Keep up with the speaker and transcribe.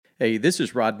Hey, this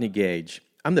is Rodney Gage.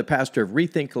 I'm the pastor of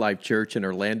Rethink Life Church in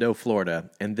Orlando, Florida,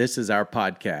 and this is our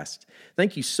podcast.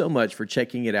 Thank you so much for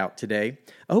checking it out today.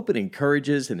 I hope it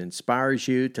encourages and inspires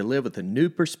you to live with a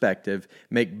new perspective,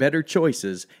 make better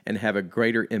choices, and have a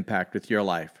greater impact with your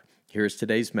life. Here's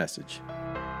today's message.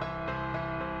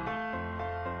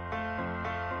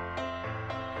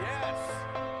 Yes.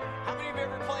 How many of you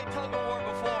ever played tug of war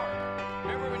before?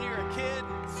 Remember when you were a kid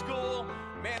in school?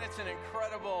 Man, it's an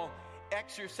incredible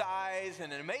exercise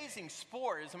and an amazing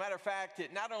sport. As a matter of fact,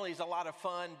 it not only is a lot of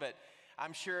fun, but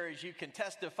I'm sure as you can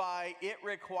testify, it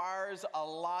requires a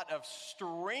lot of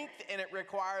strength and it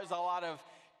requires a lot of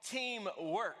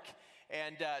teamwork.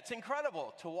 And it's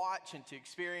incredible to watch and to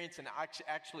experience and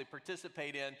actually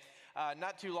participate in.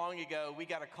 Not too long ago, we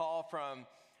got a call from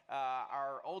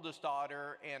our oldest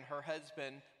daughter and her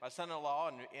husband, my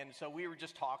son-in-law, and so we were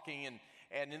just talking,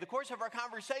 and in the course of our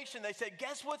conversation, they said,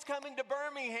 guess what's coming to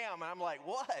Birmingham? And I'm like,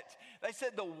 what? They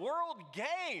said, the World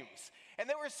Games. And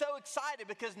they were so excited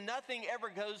because nothing ever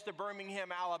goes to Birmingham,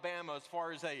 Alabama as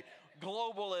far as a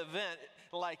global event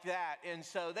like that. And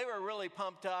so they were really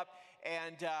pumped up.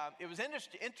 And it was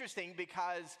interesting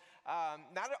because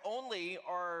not only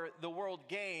are the World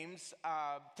Games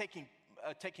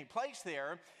taking place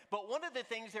there, but one of the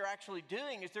things they're actually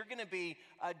doing is they're going to be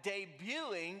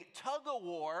debuting tug of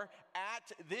war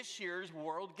at this year's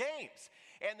World Games.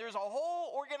 And there's a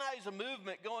whole organized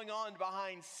movement going on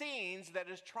behind scenes that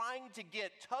is trying to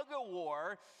get tug of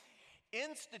war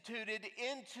instituted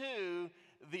into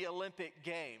the Olympic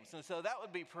Games. And so that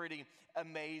would be pretty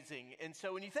amazing. And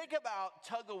so when you think about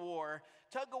tug of war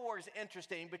is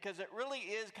interesting because it really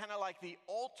is kind of like the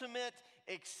ultimate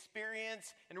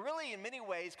experience and really in many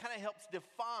ways kind of helps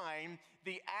define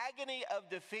the agony of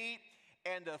defeat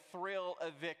and the thrill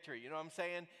of victory. You know what I'm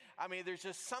saying? I mean, there's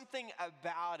just something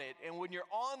about it. And when you're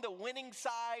on the winning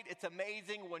side, it's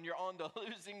amazing. When you're on the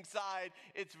losing side,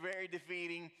 it's very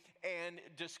defeating and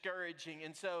discouraging.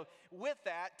 And so with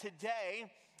that,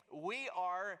 today we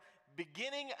are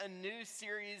beginning a new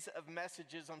series of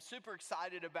messages I'm super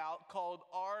excited about called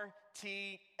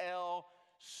RTL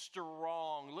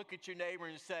Strong. Look at your neighbor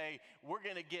and say, we're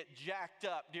going to get jacked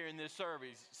up during this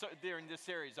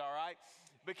series, all right?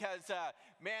 Because,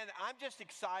 man, I'm just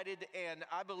excited, and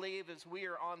I believe as we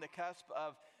are on the cusp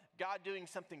of God doing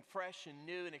something fresh and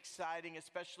new and exciting,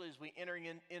 especially as we enter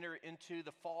into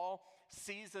the fall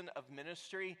season of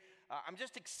ministry. I'm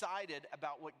just excited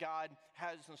about what God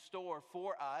has in store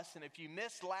for us. And if you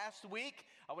missed last week,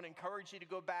 I want to encourage you to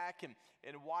go back and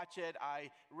watch it. I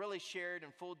really shared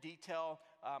in full detail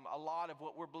a lot of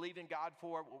what we're believing God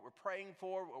for, what we're praying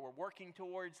for, what we're working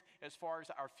towards as far as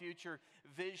our future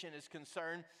vision is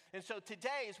concerned. And so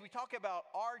today, as we talk about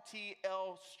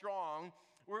RTL Strong,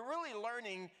 we're really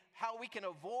learning how we can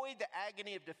avoid the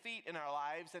agony of defeat in our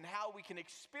lives and how we can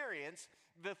experience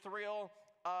the thrill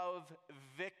of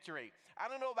victory. I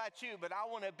don't know about you, but I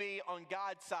want to be on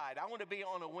God's side. I want to be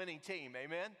on a winning team,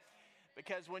 amen?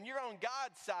 Because when you're on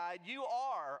God's side, you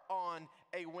are on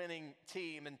a winning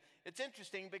team. And it's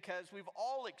interesting because we've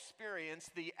all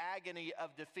experienced the agony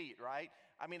of defeat, right?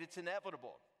 I mean, it's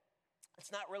inevitable.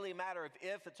 It's not really a matter of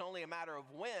if, it's only a matter of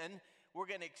when we're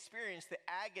going to experience the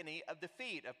agony of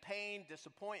defeat, of pain,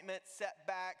 disappointment,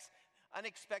 setbacks,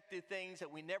 unexpected things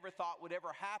that we never thought would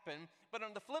ever happen. But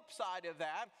on the flip side of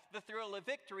that, the thrill of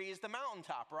victory is the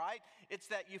mountaintop, right? It's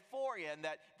that euphoria and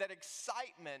that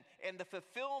excitement and the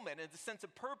fulfillment and the sense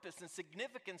of purpose and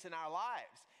significance in our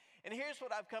lives. And here's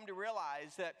what I've come to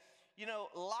realize, that, you know,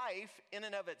 life in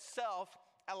and of itself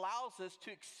allows us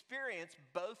to experience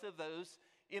both of those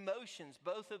emotions,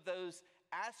 both of those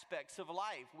aspects of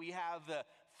life. We have the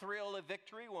thrill of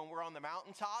victory when we're on the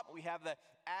mountaintop. We have the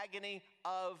agony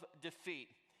of defeat.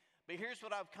 But here's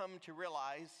what I've come to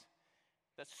realize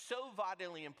that's so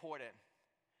vitally important.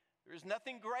 There's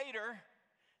nothing greater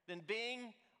than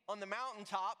being on the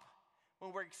mountaintop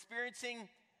when we're experiencing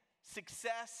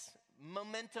success,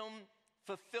 momentum,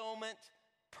 fulfillment,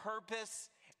 purpose,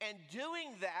 and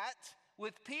doing that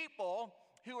with people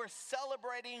who are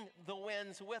celebrating the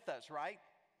wins with us, right?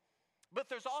 But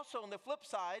there's also, on the flip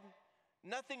side,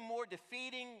 nothing more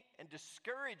defeating and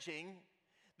discouraging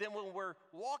than when we're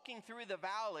walking through the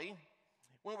valley,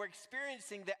 when we're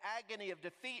experiencing the agony of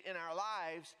defeat in our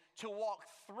lives, to walk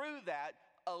through that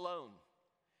alone.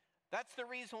 That's the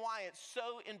reason why it's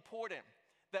so important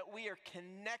that we are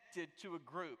connected to a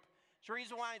group. It's the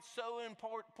reason why it's so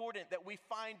important that we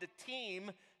find a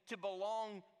team to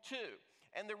belong to.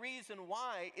 And the reason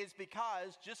why is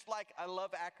because, just like I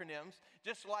love acronyms,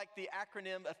 just like the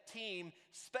acronym of team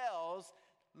spells,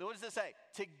 what does it say?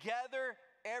 Together,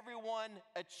 everyone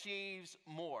achieves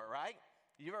more, right?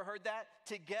 You ever heard that?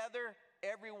 Together,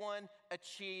 everyone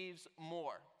achieves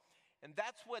more. And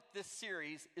that's what this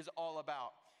series is all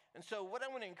about. And so what I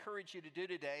want to encourage you to do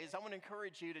today is I want to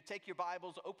encourage you to take your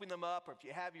Bibles, open them up, or if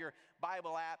you have your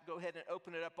Bible app, go ahead and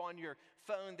open it up on your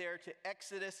phone there to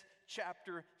Exodus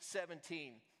chapter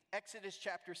 17. Exodus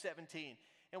chapter 17.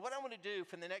 And what I want to do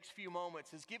for the next few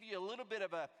moments is give you a little bit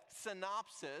of a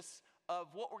synopsis of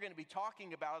what we're going to be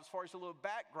talking about as far as a little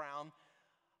background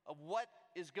of what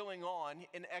is going on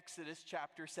in Exodus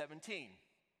chapter 17.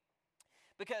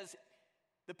 Because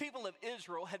the people of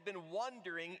Israel had been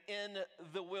wandering in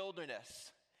the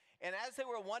wilderness. And as they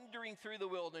were wandering through the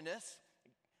wilderness,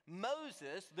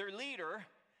 Moses, their leader,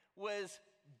 was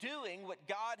doing what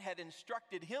God had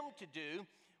instructed him to do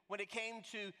when it came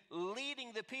to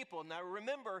leading the people. Now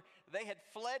remember, they had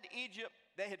fled Egypt,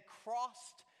 they had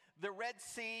crossed the Red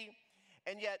Sea,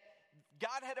 and yet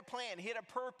God had a plan, he had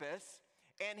a purpose,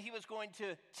 and he was going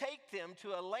to take them to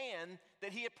a land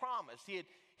that he had promised.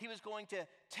 He was going to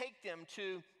take them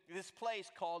to this place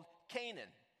called Canaan.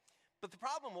 But the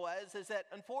problem was that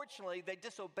unfortunately they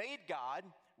disobeyed God.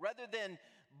 Rather than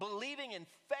believing in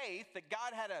faith that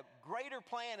God had a greater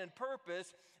plan and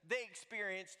purpose, they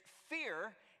experienced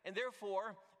fear, and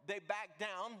therefore they backed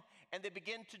down and they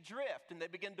began to drift and they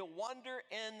began to wander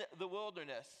in the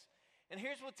wilderness. And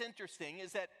here's what's interesting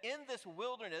is that in this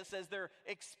wilderness, as they're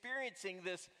experiencing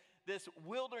this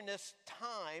wilderness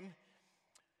time,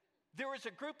 there was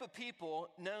a group of people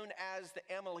known as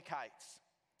the Amalekites.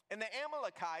 And the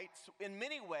Amalekites, in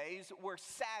many ways, were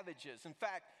savages. In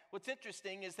fact, what's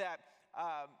interesting is that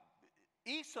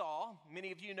Esau,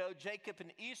 many of you know Jacob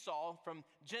and Esau from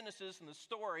Genesis, and the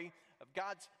story of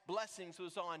God's blessings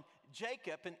was on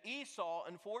Jacob. And Esau,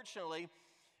 unfortunately,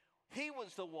 he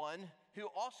was the one who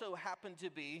also happened to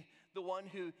be the one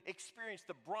who experienced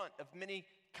the brunt of many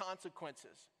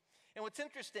consequences. And what's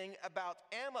interesting about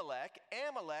Amalek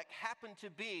happened to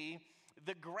be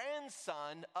the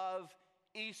grandson of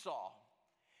Esau.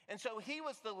 And so he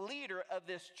was the leader of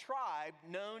this tribe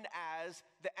known as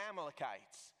the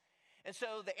Amalekites. And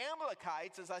so the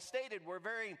Amalekites, as I stated, were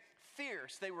very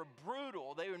fierce. They were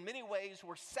brutal. They in many ways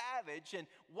were savage. And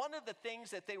one of the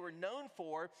things that they were known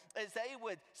for is they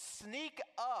would sneak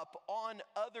up on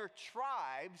other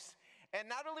tribes. And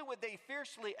not only would they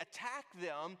fiercely attack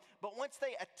them, but once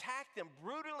they attacked them,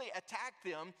 brutally attacked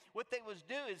them, what they would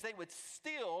do is they would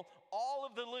steal all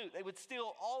of the loot. They would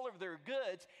steal all of their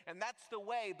goods. And that's the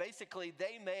way, basically,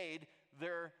 they made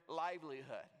their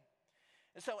livelihood.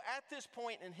 And so at this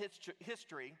point in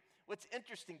history, what's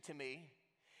interesting to me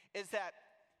is that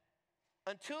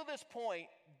until this point,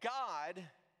 God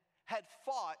had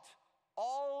fought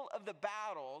all of the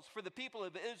battles for the people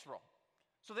of Israel.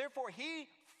 So therefore, he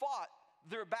fought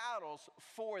their battles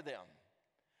for them.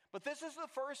 But this is the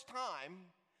first time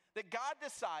that God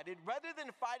decided, rather than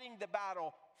fighting the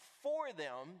battle for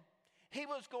them, he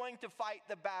was going to fight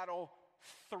the battle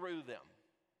through them.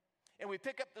 And we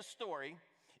pick up the story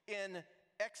in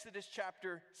Exodus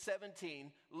chapter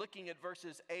 17, looking at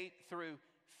verses 8 through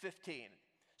 15.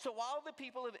 So while the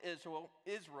people of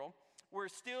Israel were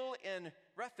still in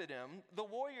Rephidim, the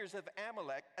warriors of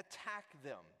Amalek attacked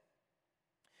them.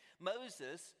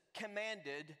 Moses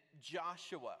commanded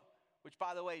Joshua, which,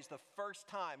 by the way, is the first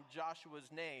time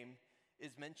Joshua's name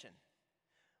is mentioned.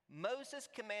 Moses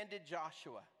commanded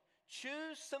Joshua,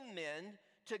 choose some men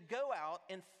to go out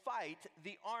and fight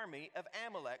the army of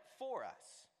Amalek for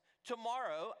us.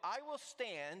 Tomorrow I will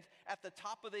stand at the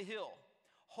top of the hill,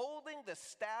 holding the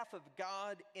staff of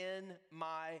God in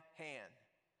my hand.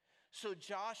 So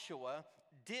Joshua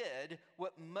did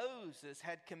what Moses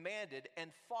had commanded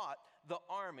and fought the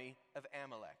army of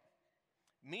Amalek.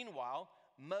 Meanwhile,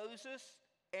 Moses,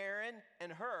 Aaron,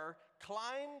 and Hur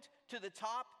climbed to the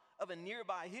top of a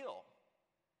nearby hill.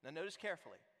 Now notice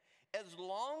carefully. As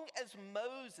long as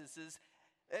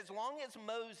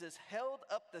Moses held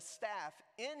up the staff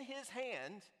in his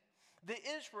hand, the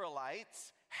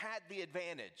Israelites had the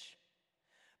advantage.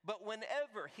 But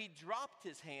whenever he dropped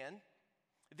his hand,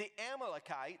 the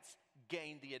Amalekites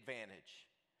gained the advantage.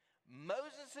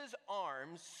 Moses'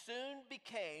 arms soon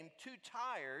became too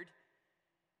tired,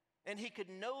 and he could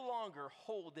no longer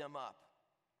hold them up.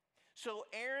 So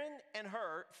Aaron and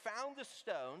Hur found a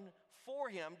stone for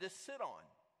him to sit on.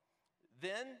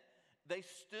 Then they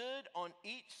stood on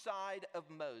each side of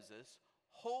Moses,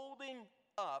 holding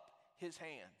up his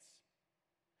hands.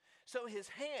 So his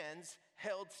hands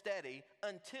held steady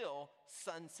until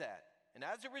sunset. And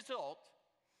as a result,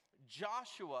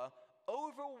 Joshua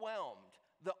overwhelmed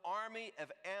the army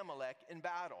of Amalek in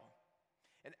battle.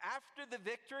 And after the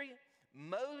victory,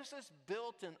 Moses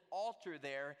built an altar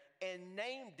there and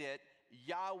named it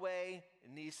Yahweh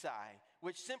Nissi,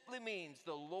 which simply means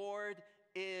the Lord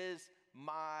is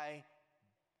my,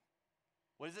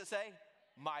 what does it say?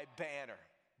 My banner.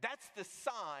 That's the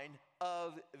sign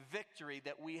of victory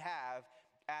that we have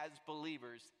as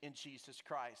believers in Jesus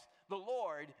Christ. The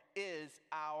Lord is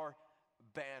our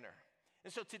banner.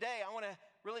 And so today I want to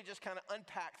really just kind of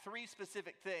unpack three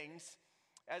specific things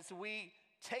as we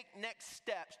take next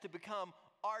steps to become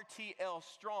RTL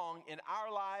strong in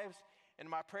our lives. And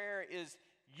my prayer is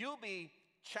you'll be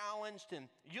challenged and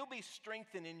you'll be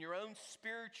strengthened in your own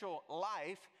spiritual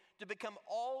life to become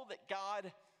all that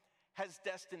God has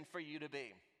destined for you to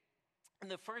be.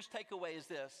 And the first takeaway is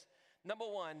this. Number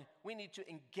one, we need to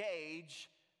engage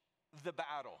the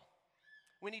battle.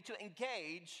 We need to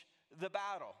engage the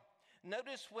battle.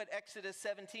 Notice what Exodus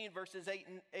 17 verses 8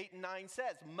 and 9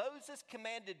 says. Moses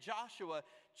commanded Joshua,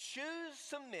 choose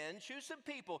some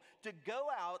people to go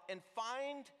out and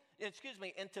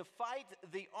to fight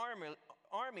the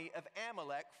army of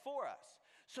Amalek for us.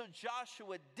 So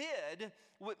Joshua did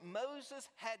what Moses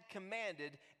had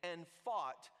commanded and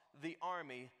fought the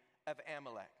army of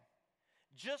Amalek.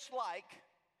 Just like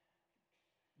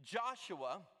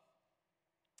Joshua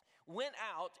went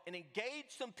out and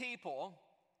engaged some people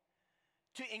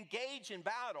to engage in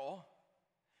battle,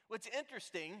 what's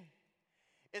interesting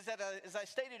is that, as I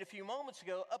stated a few moments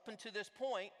ago, up until this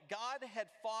point, God had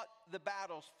fought the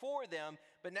battles for them,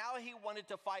 but now he wanted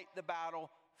to fight the battle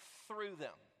through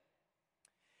them.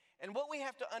 And what we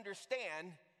have to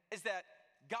understand is that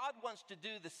God wants to do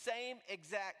the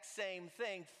exact same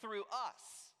thing through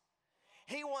us.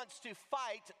 He wants to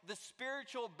fight the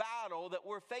spiritual battle that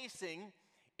we're facing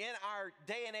in our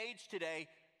day and age today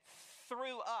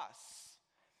through us.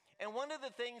 And one of the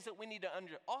things that we need to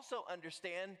also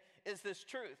understand is this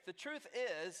truth. The truth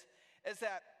is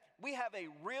that we have a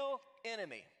real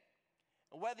enemy.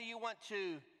 Whether you want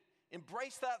to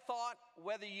embrace that thought,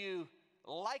 whether you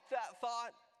like that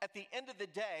thought, at the end of the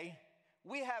day,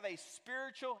 we have a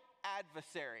spiritual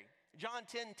adversary. John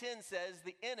 10:10 says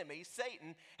the enemy,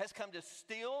 Satan, has come to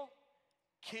steal,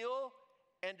 kill,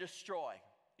 and destroy.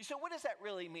 You say, what does that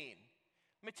really mean?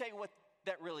 Let me tell you what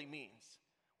that really means.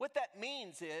 What that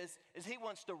means is he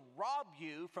wants to rob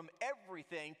you from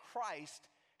everything Christ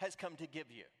has come to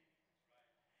give you.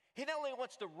 He not only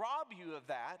wants to rob you of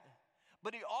that,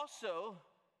 but he also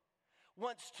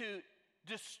wants to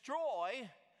destroy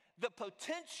the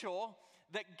potential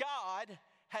that God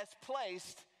has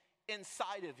placed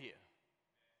inside of you.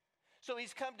 So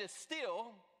he's come to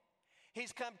steal,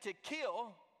 he's come to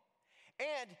kill,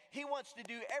 and he wants to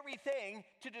do everything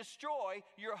to destroy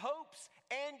your hopes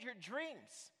and your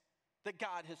dreams that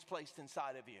God has placed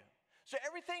inside of you. So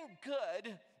everything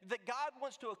good that God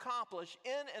wants to accomplish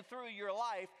in and through your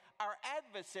life, our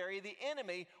adversary, the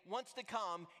enemy, wants to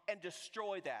come and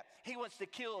destroy that. He wants to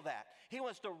kill that. He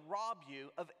wants to rob you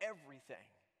of everything.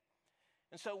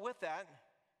 And so with that,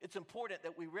 it's important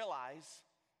that we realize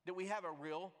that we have a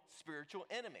real spiritual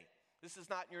enemy. This is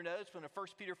not in your notes, but in 1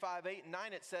 Peter 5, 8, and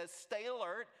 9, it says, stay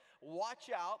alert,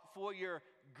 watch out for your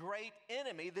great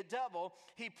enemy, the devil.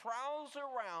 He prowls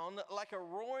around like a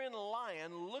roaring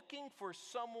lion looking for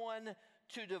someone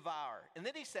to devour. And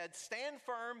then he said, stand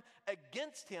firm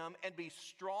against him and be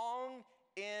strong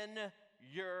in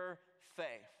your faith.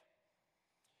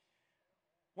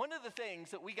 One of the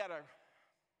things that we got to,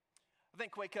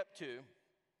 wake up to,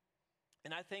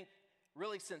 and I think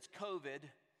really since COVID,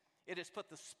 it has put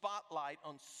the spotlight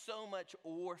on so much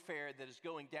warfare that is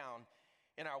going down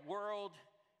in our world,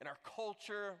 in our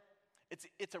culture.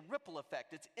 It's a ripple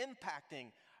effect. It's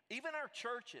impacting even our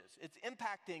churches. It's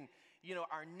impacting,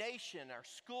 our nation, our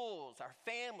schools, our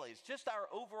families, just our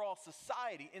overall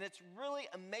society. And it's really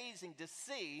amazing to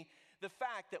see the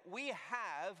fact that we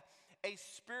have a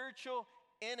spiritual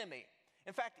enemy.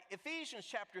 In fact, Ephesians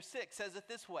chapter 6 says it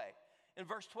this way. In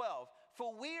verse 12,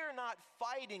 for we are not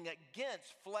fighting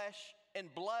against flesh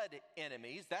and blood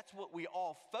enemies. That's what we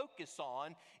all focus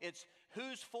on. It's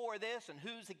who's for this and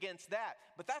who's against that.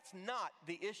 But that's not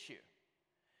the issue.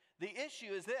 The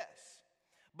issue is this,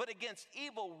 but against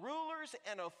evil rulers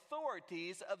and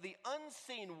authorities of the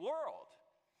unseen world,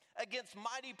 against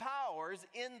mighty powers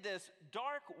in this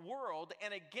dark world,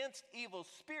 and against evil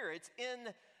spirits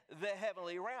in the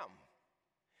heavenly realm.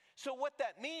 So what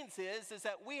that means is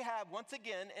that we have, once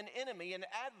again, an enemy, an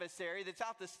adversary that's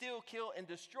out to steal, kill, and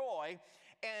destroy.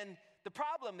 And the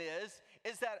problem is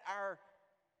that our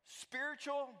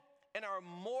spiritual and our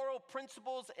moral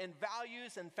principles and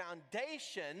values and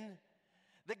foundation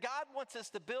that God wants us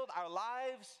to build our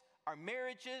lives, our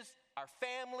marriages, our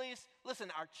families, listen,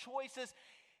 our choices,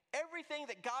 Everything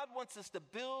that God wants us to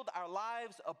build our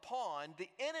lives upon, the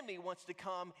enemy wants to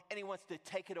come and he wants to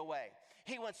take it away.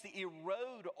 He wants to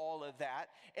erode all of that.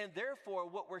 And therefore,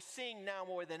 what we're seeing now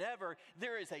more than ever,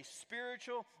 there is a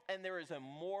spiritual and there is a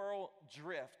moral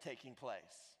drift taking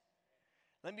place.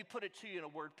 Let me put it to you in a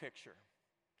word picture.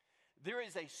 There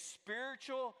is a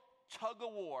spiritual tug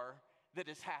of war that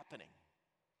is happening.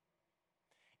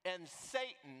 And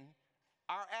Satan,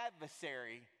 our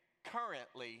adversary,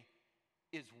 currently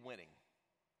is winning.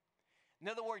 In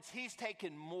other words, he's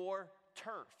taken more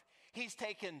turf. He's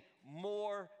taken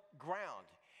more ground.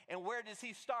 And where does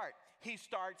he start? He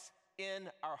starts in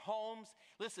our homes.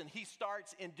 Listen, he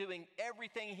starts in doing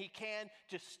everything he can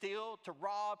to steal, to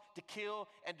rob, to kill,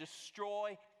 and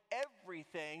destroy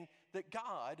everything that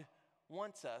God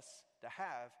wants us to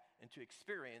have and to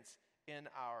experience in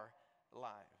our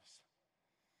lives.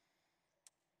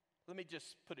 Let me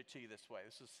just put it to you this way.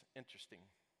 This is interesting.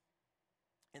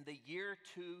 In the year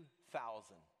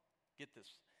 2000, get this,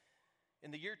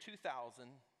 in the year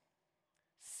 2000,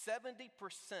 70%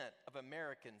 of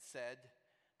Americans said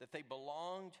that they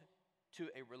belonged to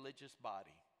a religious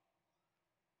body.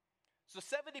 So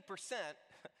 70%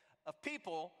 of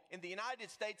people in the United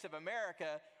States of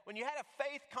America, when you had a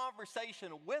faith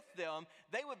conversation with them,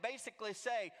 they would basically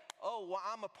say, oh, well,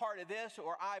 I'm a part of this,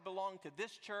 or I belong to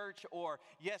this church, or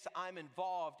yes, I'm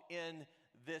involved in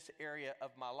this area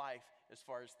of my life as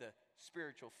far as the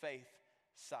spiritual faith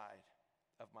side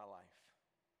of my life.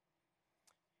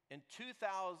 In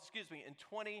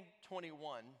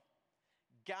 2021,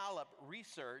 Gallup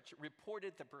research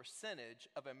reported the percentage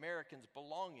of Americans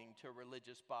belonging to a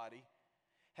religious body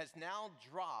has now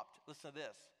dropped, listen to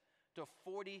this, to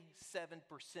 47%,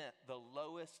 the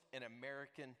lowest in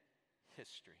American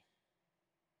history.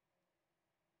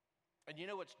 And you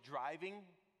know what's driving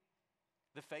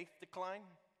the faith decline?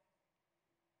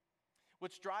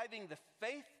 What's driving the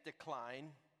faith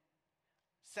decline,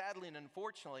 sadly and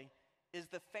unfortunately, is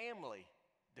the family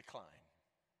decline.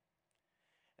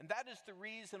 And that is the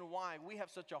reason why we have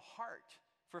such a heart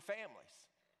for families.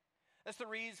 That's the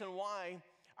reason why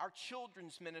our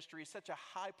children's ministry is such a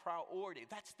high priority.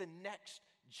 That's the next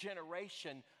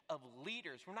generation of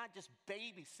leaders. We're not just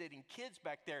babysitting kids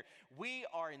back there. We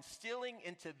are instilling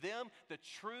into them the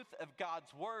truth of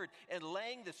God's word and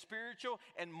laying the spiritual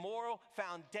and moral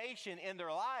foundation in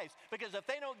their lives. Because if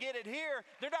they don't get it here,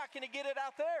 they're not going to get it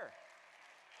out there.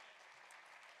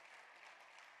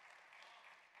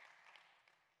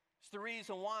 It's the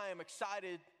reason why I'm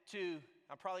excited to,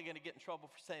 I'm probably going to get in trouble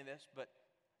for saying this, but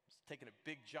it's taking a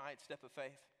big, giant step of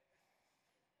faith.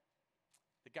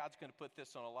 That God's going to put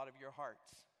this on a lot of your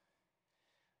hearts.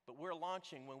 But we're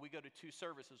launching, when we go to 2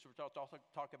 services, which I'll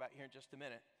talk about here in just a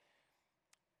minute,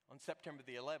 on September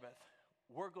the 11th,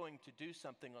 we're going to do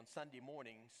something on Sunday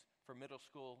mornings for middle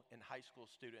school and high school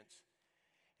students.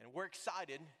 And we're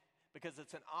excited because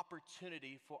it's an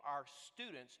opportunity for our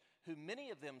students, who many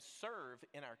of them serve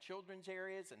in our children's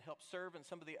areas and help serve in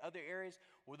some of the other areas,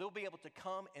 where they'll be able to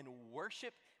come and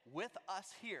worship with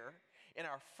us here in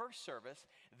our first service.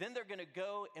 Then they're going to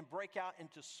go and break out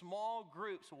into small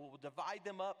groups. We'll divide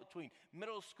them up between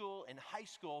middle school and high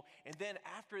school. And then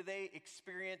after they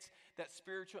experience that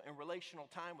spiritual and relational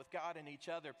time with God and each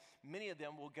other, many of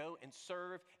them will go and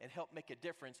serve and help make a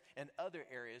difference in other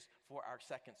areas for our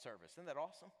second service. Isn't that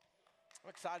awesome? I'm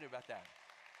excited about that.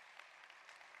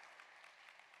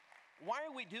 Why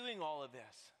are we doing all of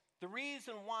this? The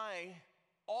reason why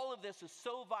all of this is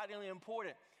so vitally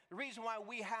important, the reason why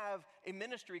we have a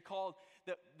ministry called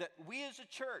that we as a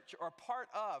church are part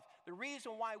of, the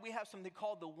reason why we have something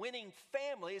called the Winning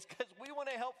Family is because we want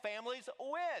to help families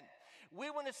win. We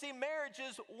want to see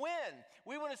marriages win.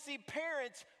 We want to see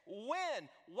parents win.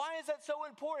 Why is that so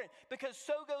important? Because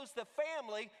so goes the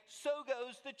family, so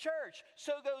goes the church.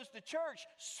 So goes the church,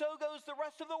 so goes the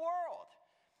rest of the world.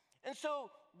 And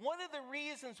so one of the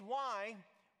reasons why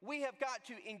we have got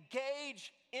to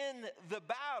engage in the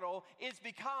battle is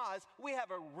because we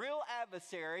have a real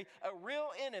adversary, a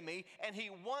real enemy, and he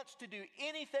wants to do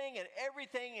anything and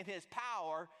everything in his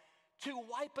power to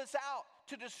wipe us out,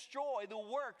 to destroy the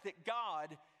work that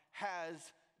God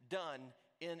has done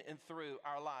in and through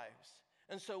our lives.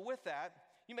 And so with that,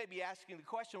 you may be asking the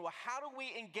question, well, how do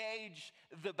we engage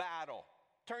the battle?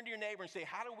 Turn to your neighbor and say,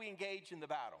 how do we engage in the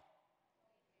battle?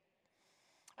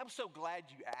 I'm so glad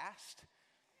you asked,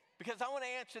 because I want to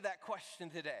answer that question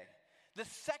today. The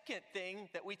second thing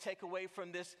that we take away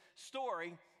from this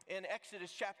story in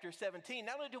Exodus chapter 17,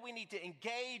 not only do we need to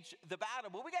engage the battle,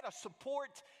 but we got to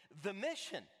support the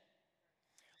mission.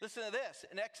 Listen to this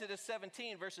in Exodus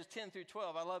 17, verses 10 through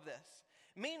 12. I love this.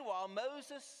 Meanwhile,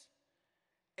 Moses,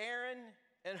 Aaron,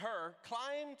 and Hur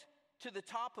climbed to the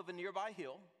top of a nearby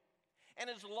hill, and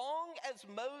as long as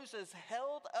Moses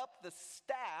held up the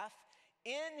staff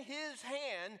in his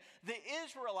hand, the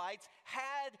Israelites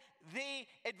had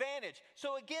the advantage.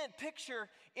 So again, picture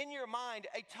in your mind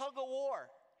a tug of war.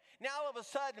 Now all of a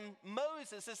sudden,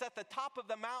 Moses is at the top of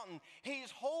the mountain.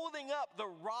 He's holding up the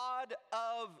rod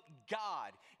of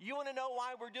God. You want to know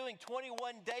why we're doing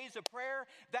 21 days of prayer?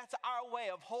 That's our way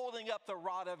of holding up the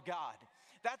rod of God.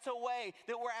 That's a way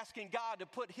that we're asking God to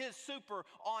put his super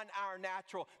on our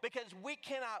natural, because we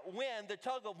cannot win the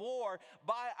tug of war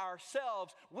by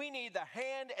ourselves. We need the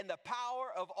hand and the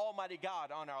power of Almighty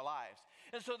God on our lives.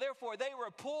 And so therefore they were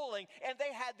pulling, and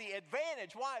they had the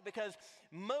advantage. Why? Because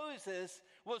Moses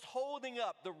was holding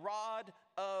up the rod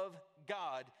of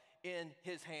God in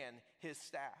his hand, his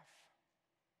staff.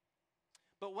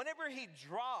 But whenever he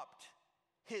dropped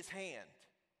his hand,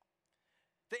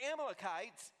 the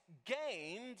Amalekites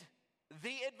gained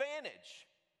the advantage.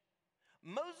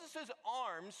 Moses'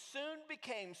 arms soon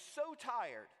became so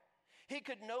tired, he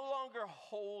could no longer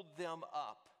hold them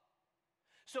up.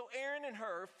 So Aaron and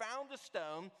Hur found a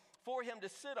stone for him to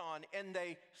sit on, and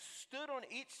they stood on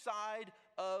each side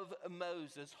of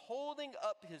Moses, holding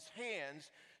up his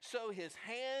hands, so his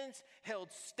hands held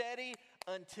steady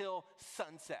until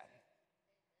sunset.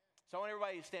 So I want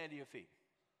everybody to stand to your feet.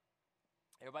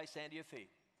 Everybody stand to your feet.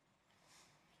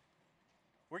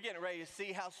 We're getting ready to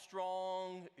see how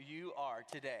strong you are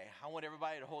today. I want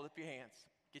everybody to hold up your hands.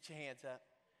 Get your hands up.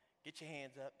 Get your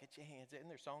hands up. Get your hands up. In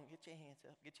their song, get your hands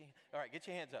up. All right, get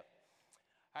your hands up.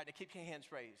 All right, now keep your hands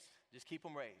raised. Just keep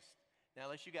them raised. Now,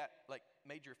 unless you got like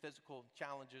major physical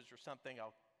challenges or something,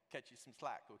 I'll cut you some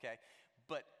slack, okay?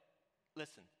 But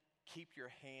listen, keep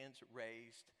your hands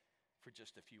raised for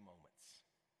just a few moments.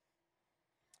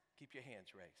 Keep your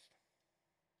hands raised.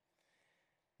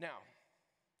 Now,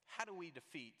 how do we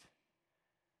defeat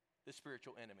the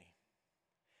spiritual enemy?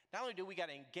 Not only do we got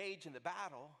to engage in the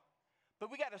battle, but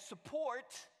we got to support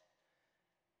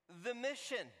the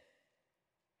mission.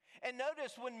 And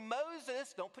notice when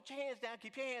Moses, don't put your hands down,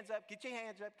 keep your hands up, get your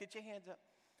hands up, get your hands up.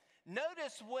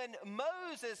 Notice when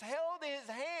Moses held his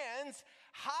hands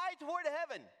high toward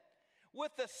heaven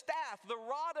with the staff, the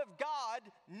rod of God,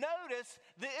 notice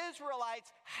the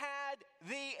Israelites had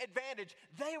the advantage.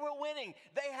 They were winning.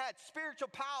 They had spiritual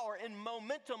power and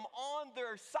momentum on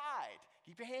their side.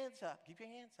 Keep your hands up, keep your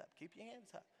hands up, keep your hands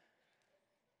up.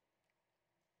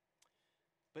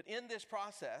 But in this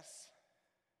process,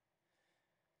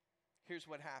 here's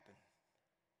what happened.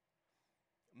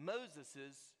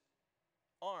 Moses'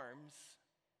 arms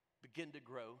begin to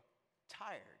grow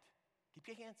tired. Keep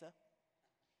your hands up.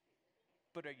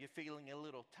 But are you feeling a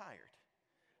little tired?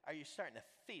 Are you starting to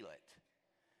feel it?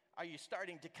 Are you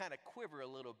starting to kind of quiver a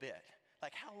little bit?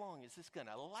 Like, how long is this going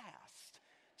to last?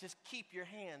 Just keep your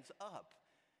hands up.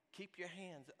 Keep your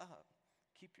hands up.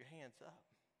 Keep your hands up.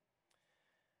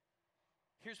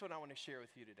 Here's what I want to share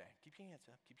with you today. Keep your hands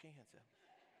up. Keep your hands up.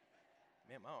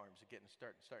 Man, my arms are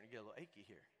starting to get a little achy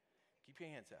here. Keep your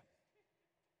hands up.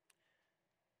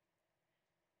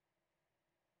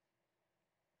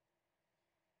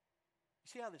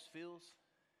 You see how this feels?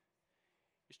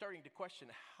 You're starting to question,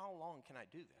 how long can I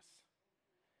do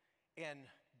this? And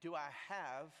do I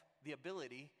have the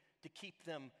ability to keep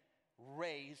them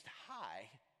raised high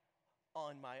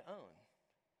on my own?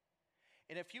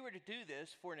 And if you were to do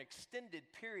this for an extended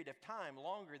period of time,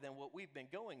 longer than what we've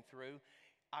been going through,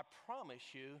 I promise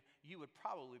you, you would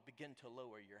probably begin to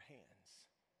lower your hands.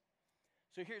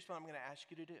 So here's what I'm going to ask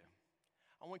you to do.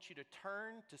 I want you to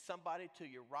turn to somebody to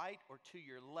your right or to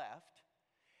your left,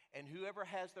 and whoever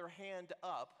has their hand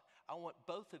up, I want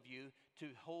both of you to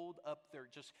hold up their,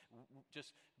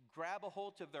 just grab a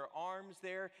hold of their arms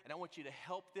there, and I want you to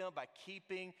help them by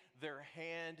keeping their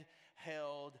hand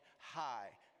held high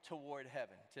toward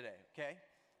heaven today, okay?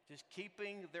 Just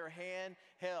keeping their hand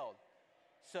held.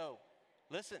 So,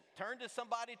 listen, turn to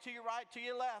somebody to your right, to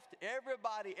your left.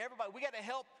 Everybody, we got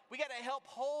to help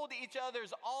hold each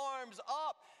other's arms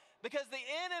up, because the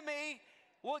enemy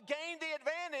will gain the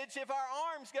advantage if our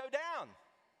arms go down.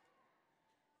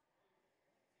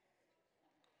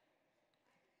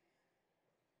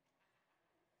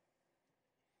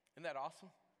 Isn't that awesome?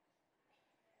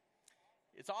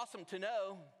 It's awesome to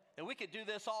know And we could do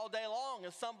this all day long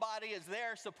as somebody is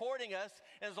there supporting us,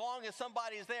 as long as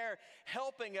somebody is there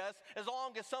helping us, as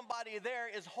long as somebody there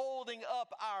is holding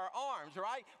up our arms,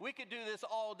 right? We could do this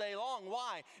all day long.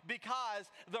 Why? Because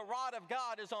the rod of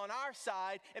God is on our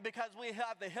side, and because we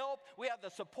have the help, we have the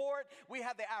support, we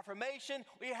have the affirmation,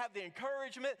 we have the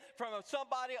encouragement from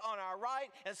somebody on our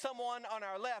right and someone on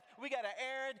our left. We got an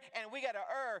Aaron and we got an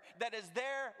that is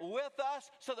there with us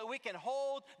so that we can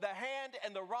hold the hand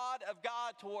and the rod of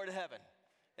God toward heaven.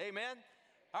 Amen?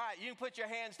 All right, you can put your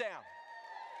hands down.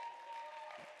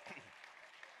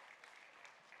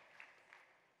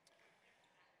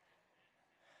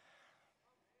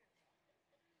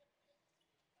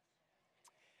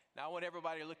 Now, I want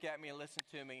everybody to look at me and listen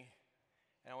to me,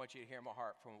 and I want you to hear my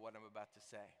heart from what I'm about to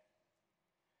say.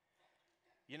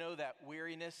 You know that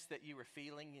weariness that you were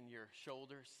feeling in your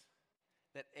shoulders?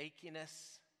 That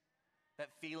achiness, that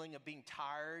feeling of being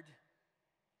tired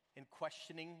and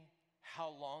questioning, how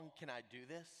long can I do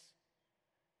this?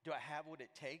 Do I have what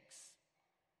it takes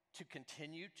to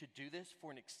continue to do this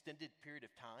for an extended period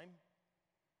of time?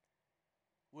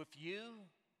 Well, if you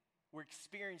were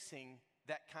experiencing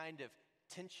that kind of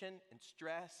tension and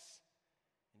stress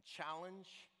and challenge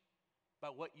by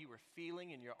what you were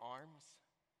feeling in your arms,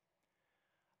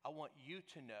 I want you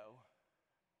to know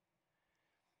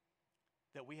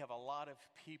that we have a lot of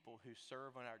people who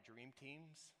serve on our dream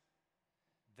teams.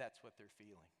 That's what they're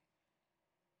feeling.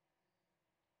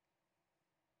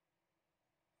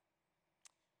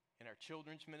 In our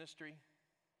children's ministry,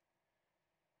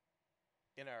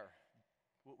 in our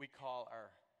what we call our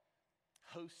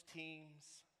host teams,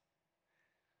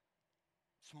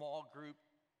 small group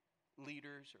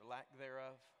leaders or lack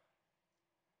thereof,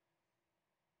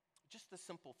 just the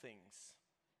simple things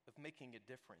of making a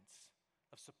difference,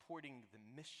 of supporting the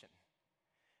mission.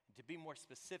 And to be more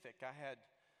specific, I had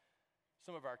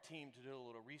some of our team to do a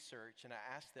little research, and I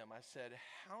asked them, I said,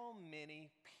 how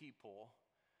many people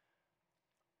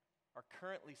are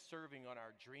currently serving on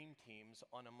our dream teams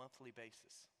on a monthly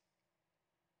basis?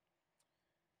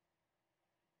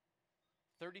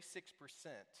 36%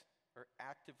 are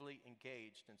actively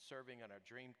engaged in serving on our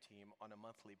dream team on a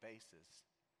monthly basis.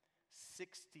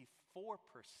 64%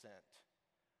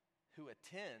 who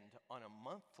attend on a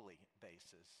monthly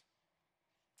basis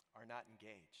are not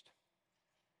engaged.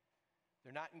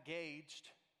 They're not engaged,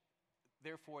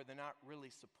 therefore they're not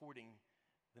really supporting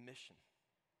the mission.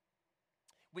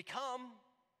 We come,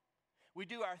 we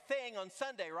do our thing on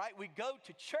Sunday, right? We go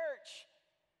to church,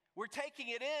 we're taking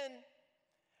it in.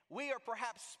 We are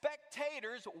perhaps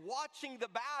spectators watching the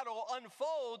battle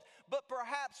unfold, but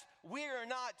perhaps we are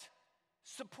not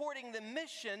supporting the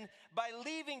mission by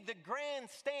leaving the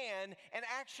grandstand and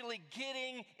actually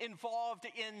getting involved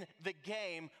in the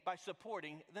game by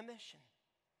supporting the mission.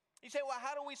 You say, well,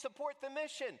 how do we support the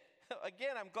mission?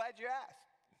 Again, I'm glad you asked.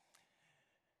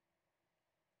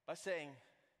 By saying,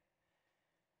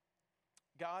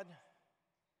 God,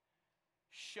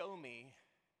 show me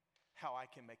how I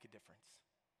can make a difference.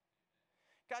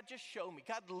 God, just show me.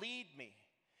 God, lead me.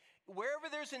 Wherever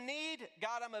there's a need,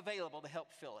 God, I'm available to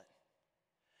help fill it.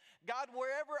 God,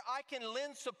 wherever I can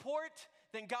lend support,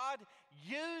 then God,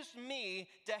 use me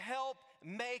to help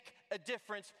make a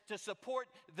difference, to support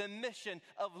the mission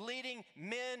of leading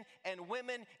men and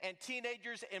women and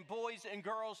teenagers and boys and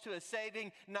girls to a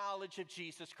saving knowledge of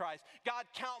Jesus Christ. God,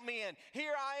 count me in.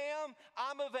 Here I am.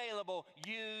 I'm available.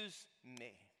 Use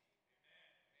me.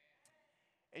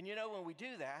 And you know, when we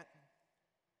do that,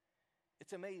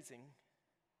 it's amazing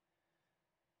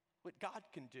what God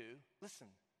can do, listen,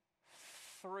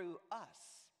 through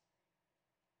us.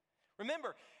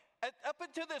 Remember, up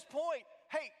until this point,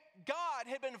 hey, God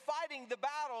had been fighting the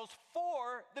battles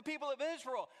for the people of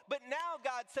Israel. But now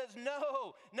God says,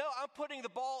 no, I'm putting the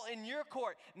ball in your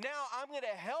court. Now I'm going to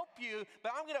help you,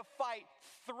 but I'm going to fight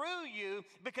through you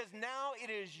because now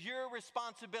it is your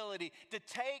responsibility to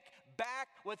take back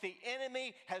what the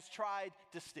enemy has tried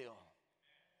to steal.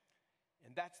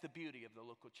 And that's the beauty of the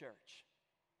local church.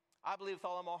 I believe with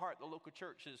all of my heart the local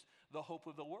church is the hope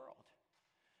of the world.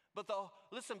 But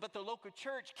the local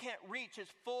church can't reach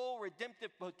its full redemptive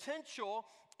potential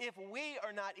if we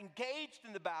are not engaged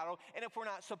in the battle and if we're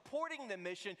not supporting the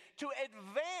mission to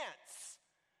advance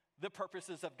the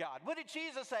purposes of God. What did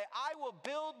Jesus say? I will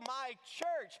build my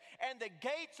church and the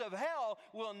gates of hell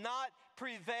will not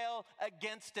prevail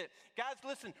against it. Guys,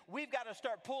 listen, we've got to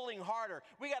start pulling harder.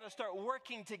 We got to start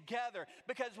working together,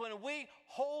 because when we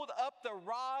hold up the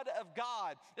rod of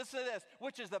God, listen to this,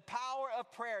 which is the power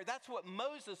of prayer. That's what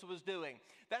Moses was doing.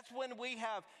 That's when we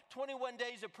have 21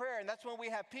 days of prayer, and that's when we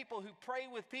have people who pray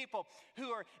with people, who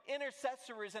are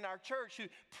intercessors in our church, who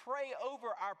pray over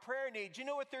our prayer needs. You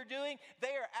know what they're doing?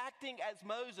 They are acting as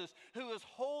Moses, who is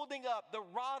holding up the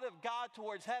rod of God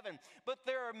towards heaven. But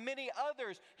there are many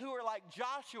others who are like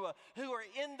Joshua, who are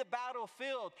in the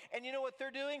battlefield. And you know what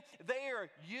they're doing? They are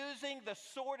using the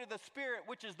sword of the Spirit,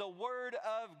 which is the word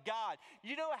of God.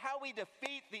 You know how we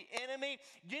defeat the enemy?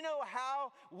 You know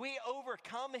how we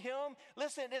overcome him?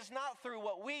 Listen, it's not through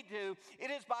what we do.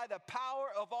 It is by the power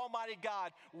of Almighty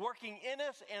God working in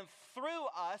us and through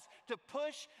us to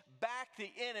push back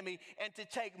the enemy and to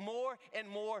take more and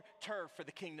more turf for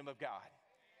the kingdom of God.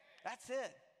 That's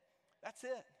it. That's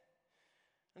it.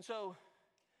 And so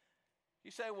you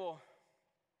say, well,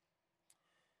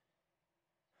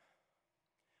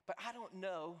 but I don't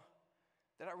know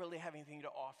that I really have anything to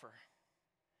offer.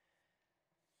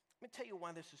 Let me tell you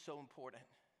why this is so important.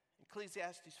 In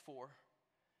Ecclesiastes 4,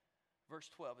 verse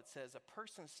 12, it says, a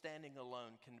person standing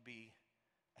alone can be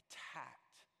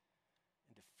attacked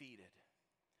and defeated,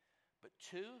 but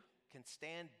two can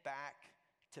stand back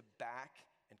to back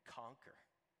and conquer.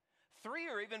 Three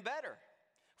are even better.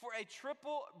 For a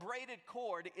triple braided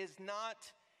cord is not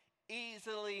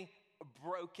easily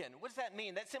broken. What does that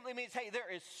mean? That simply means, hey,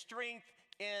 there is strength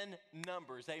in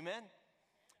numbers. Amen?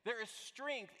 There is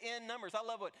strength in numbers. I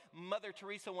love what Mother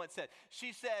Teresa once said.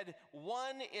 She said,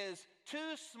 one is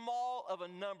too small of a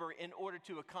number in order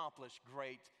to accomplish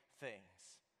great things.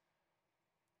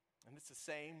 And it's the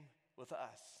same with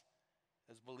us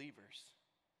as believers.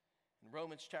 In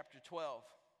Romans chapter 12,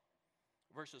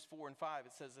 verses 4 and 5,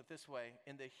 it says it this way: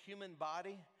 in the human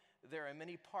body, there are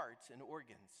many parts and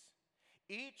organs,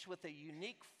 each with a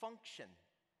unique function.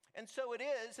 And so it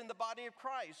is in the body of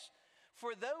Christ.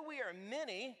 For though we are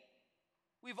many,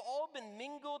 we've all been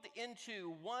mingled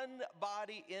into one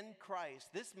body in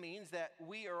Christ. This means that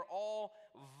we are all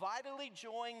vitally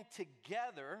joined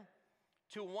together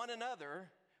to one another,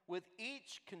 with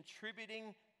each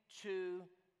contributing to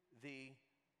the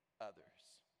others.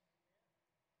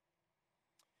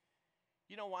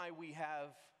 You know why we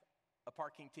have a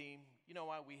parking team? You know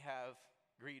why we have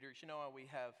greeters? You know why we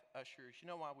have ushers? You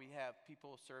know why we have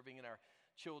people serving in our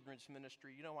children's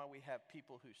ministry? You know why we have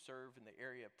people who serve in the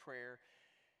area of prayer?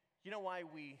 You know why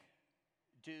we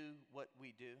do what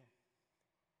we do?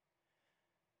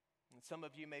 And some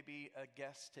of you may be a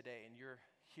guest today, and you're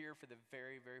here for the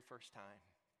very, very first time.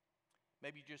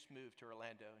 Maybe you just moved to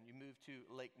Orlando, and you moved to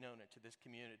Lake Nona, to this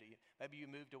community. Maybe you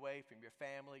moved away from your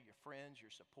family, your friends, your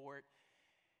support.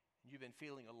 You've been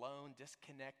feeling alone,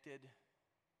 disconnected.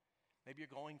 Maybe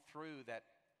you're going through that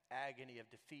agony of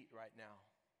defeat right now.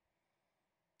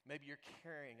 Maybe you're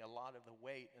carrying a lot of the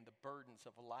weight and the burdens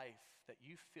of life that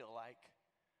you feel like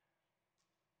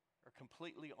are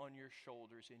completely on your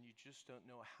shoulders, and you just don't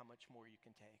know how much more you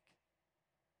can take.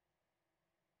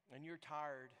 And you're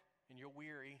tired and you're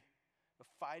weary of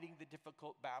fighting the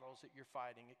difficult battles that you're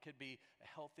fighting. It could be a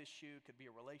health issue, it could be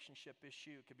a relationship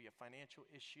issue, it could be a financial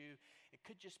issue. It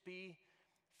could just be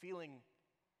feeling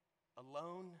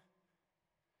alone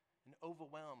and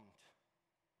overwhelmed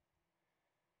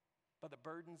by the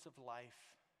burdens of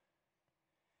life.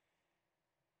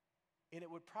 And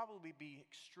it would probably be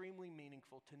extremely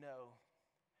meaningful to know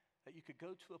that you could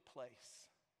go to a place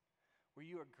where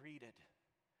you are greeted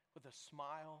with a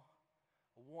smile,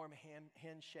 a warm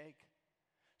handshake,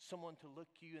 someone to look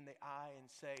you in the eye and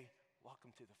say,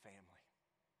 welcome to the family.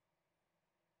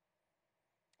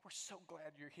 We're so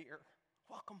glad you're here.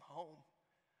 Welcome home.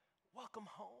 Welcome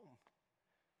home.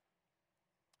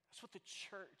 That's what the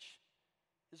church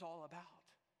is all about.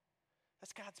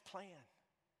 That's God's plan.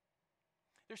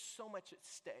 There's so much at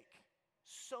stake,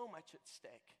 so much at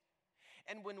stake.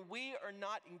 And when we are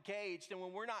not engaged and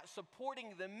when we're not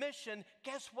supporting the mission,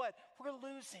 guess what? We're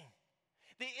losing.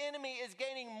 The enemy is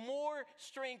gaining more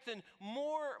strength and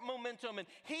more momentum, and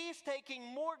he's taking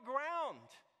more ground.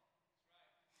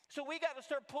 So we got to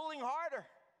start pulling harder.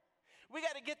 We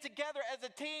got to get together as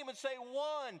a team and say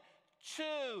 1, 2,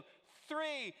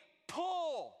 3,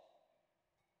 pull.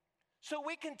 So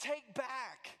we can take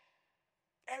back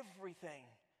everything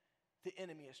the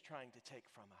enemy is trying to take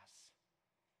from us.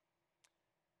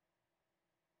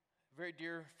 A very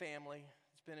dear family,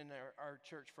 it's been in our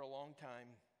church for a long time,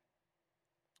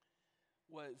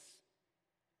 was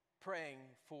praying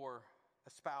for a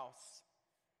spouse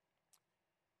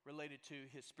related to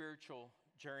his spiritual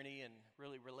journey and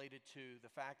really related to the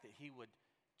fact that he would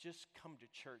just come to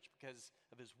church because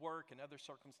of his work and other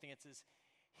circumstances.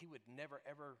 He would never,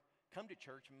 ever come to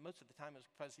church. And most of the time it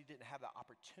was because he didn't have the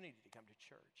opportunity to come to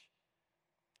church.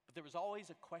 But there was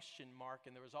always a question mark,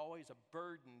 and there was always a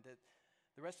burden that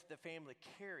the rest of the family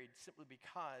carried simply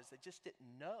because they just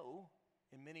didn't know,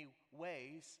 in many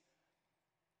ways,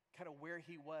 kind of where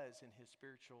he was in his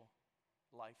spiritual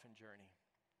life and journey.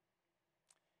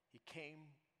 He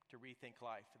came to Rethink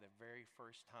Life for the very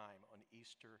first time on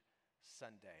Easter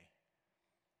Sunday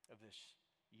of this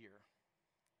year.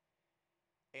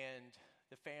 And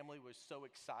the family was so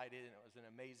excited, and it was an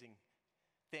amazing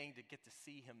thing to get to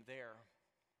see him there.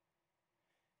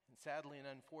 And sadly and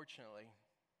unfortunately,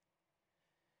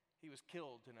 he was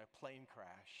killed in a plane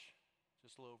crash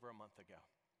just a little over a month ago.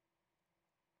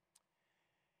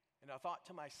 And I thought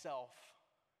to myself,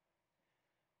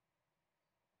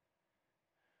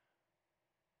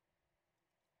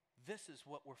 this is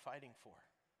what we're fighting for.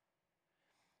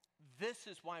 This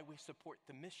is why we support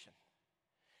the mission.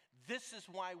 This is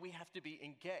why we have to be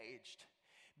engaged.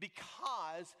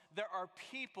 Because there are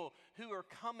people who are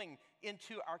coming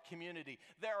into our community.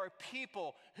 There are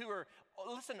people who are,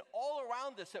 listen, all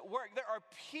around us at work. There are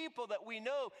people that we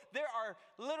know. There are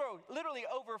literally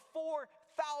over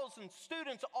 4,000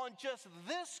 students on just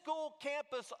this school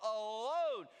campus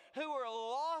alone who are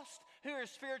lost, who are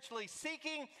spiritually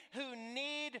seeking, who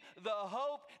need the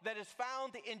hope that is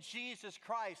found in Jesus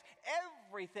Christ.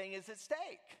 Everything is at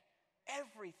stake.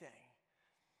 Everything.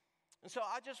 And so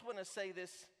I just want to say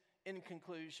this in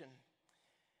conclusion,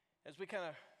 as we kind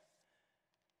of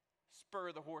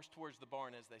spur the horse towards the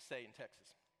barn, as they say in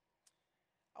Texas.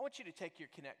 I want you to take your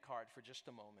Connect card for just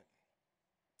a moment.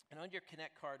 And on your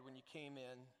Connect card, when you came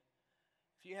in,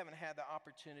 if you haven't had the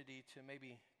opportunity to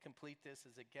maybe complete this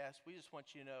as a guest, we just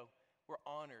want you to know we're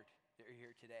honored that you're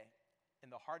here today.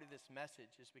 And the heart of this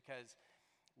message is because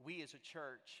we as a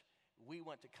church, we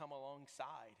want to come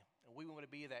alongside, and we want to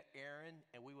be that Aaron,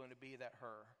 and we want to be that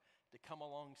Hur, to come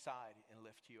alongside and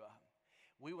lift you up.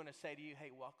 We want to say to you, hey,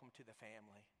 welcome to the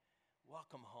family.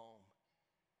 Welcome home.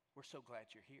 We're so glad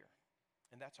you're here.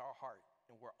 And that's our heart,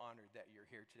 and we're honored that you're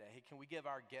here today. Hey, can we give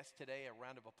our guests today a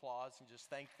round of applause and just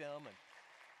thank them?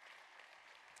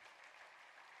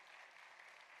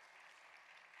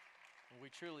 And we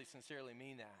truly, sincerely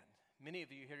mean that. Many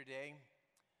of you here today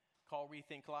call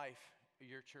Rethink Life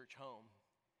your church home,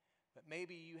 but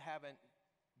maybe you haven't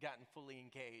gotten fully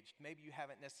engaged. Maybe you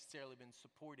haven't necessarily been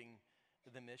supporting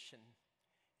the mission.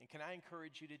 And can I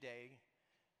encourage you today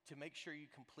to make sure you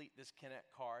complete this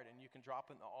Connect card, and you can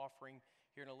drop in the offering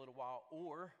here in a little while,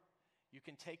 or you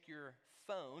can take your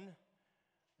phone.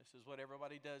 This is what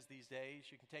everybody does these days.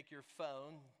 You can take your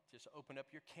phone, just open up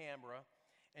your camera,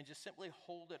 and just simply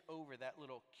hold it over that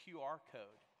little QR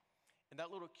code. And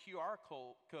that little QR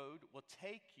code will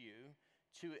take you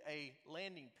to a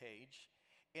landing page,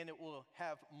 and it will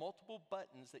have multiple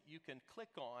buttons that you can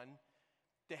click on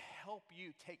to help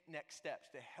you take next steps,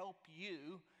 to help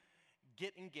you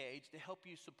get engaged, to help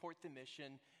you support the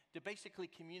mission, to basically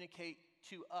communicate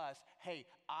to us, hey,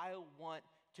 I want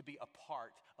to be a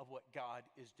part of what God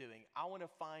is doing. I want to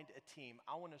find a team.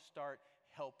 I want to start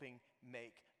helping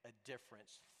make a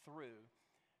difference through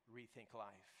Rethink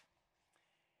Life.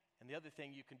 And the other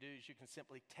thing you can do is you can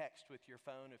simply text with your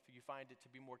phone. If you find it to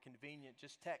be more convenient,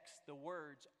 just text the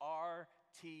words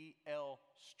RTL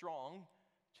Strong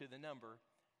to the number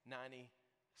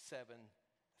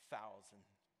 97,000.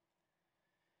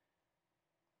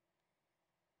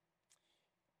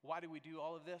 Why do we do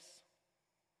all of this?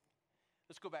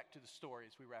 Let's go back to the story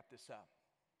as we wrap this up.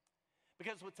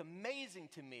 Because what's amazing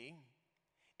to me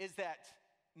is that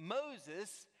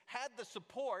Moses had the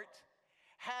support,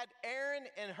 had Aaron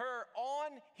and Hur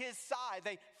on his side.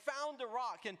 They found a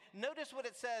rock. And notice what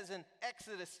it says in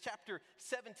Exodus chapter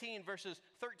 17, verses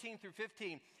 13 through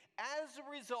 15. As a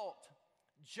result,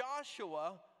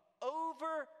 Joshua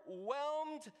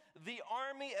overwhelmed the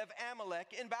army of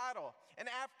Amalek in battle. And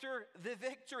after the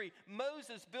victory,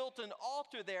 Moses built an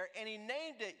altar there, and he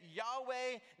named it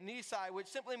Yahweh Nissi, which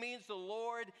simply means the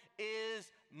Lord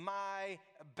is my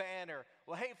banner.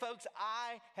 Well, hey, folks,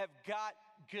 I have got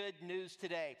good news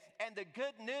today. And the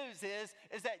good news is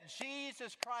that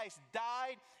Jesus Christ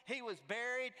died, he was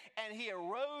buried, and he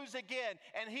arose again,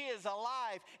 and he is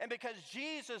alive. And because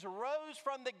Jesus rose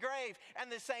from the grave, and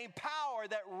the same power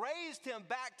that raised him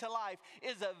back to life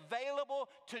is available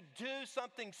to do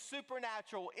something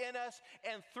supernatural in us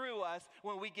and through us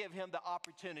when we give him the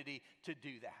opportunity to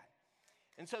do that.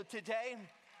 And so today,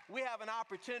 we have an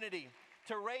opportunity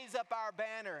to raise up our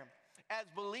banner as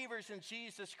believers in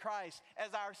Jesus Christ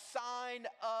as our sign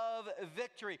of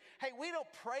victory. Hey, we don't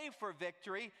pray for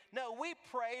victory. No, we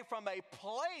pray from a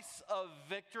place of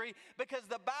victory because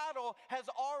the battle has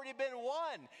already been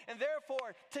won. And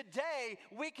therefore, today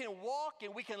we can walk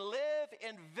and we can live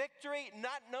in victory,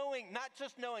 not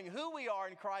just knowing who we are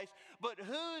in Christ, but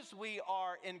whose we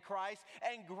are in Christ.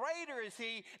 And greater is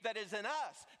He that is in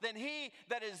us than he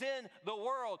that is in the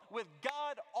world. With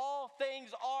God, all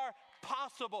things are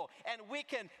possible, and we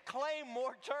can claim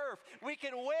more turf. We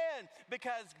can win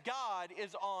because God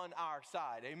is on our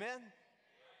side. Amen?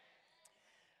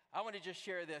 I want to just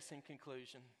share this in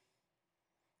conclusion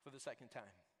for the second time.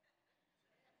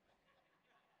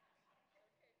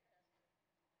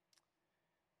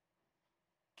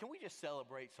 Can we just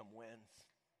celebrate some wins?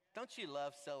 Don't you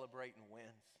love celebrating wins?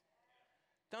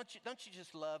 Don't you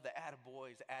just love the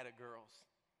attaboys, attagirls?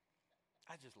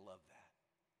 I just love that.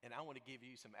 And I want to give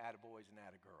you some attaboys and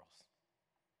attagirls.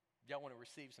 Y'all want to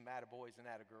receive some attaboys and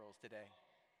attagirls today?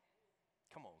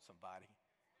 Come on, somebody.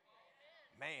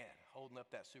 Man, holding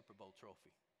up that Super Bowl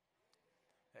trophy.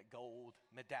 That gold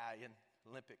medallion,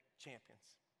 Olympic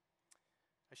champions.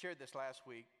 I shared this last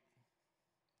week,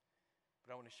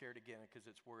 but I want to share it again because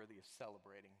it's worthy of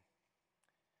celebrating.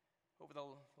 Over the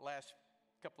last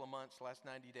couple of months, last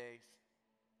 90 days,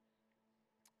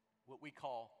 what we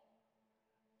call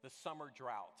the summer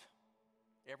drought.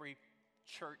 Every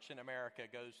church in America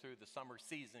goes through the summer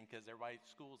season because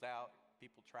school's out,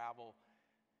 people travel,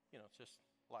 it's just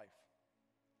life.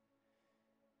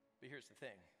 But here's the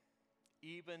thing.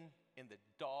 Even in the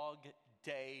dog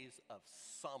days of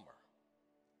summer,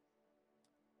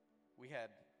 we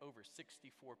had over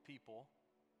 64 people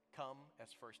come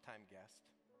as first-time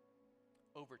guests.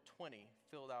 Over 20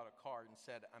 filled out a card and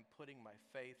said, I'm putting my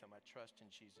faith and my trust in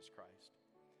Jesus Christ.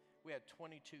 We had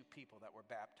 22 people that were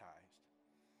baptized.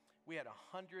 We had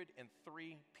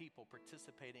 103 people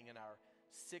participating in our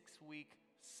 6-week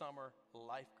summer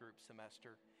life group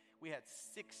semester. We had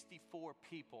 64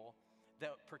 people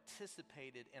that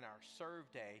participated in our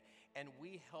serve day, and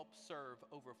we helped serve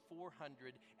over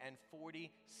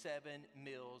 447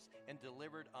 meals and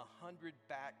delivered 100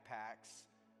 backpacks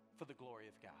for the glory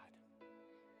of God.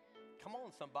 Come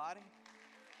on, somebody.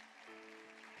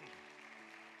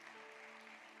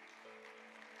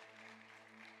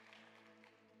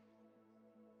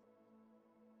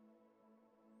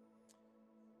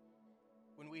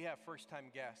 When we have first-time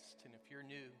guests, and if you're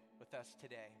new with us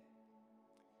today,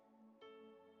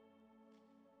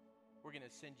 we're going to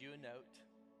send you a note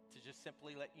to just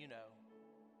simply let you know,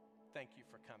 thank you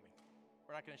for coming.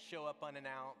 We're not going to show up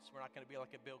unannounced. We're not going to be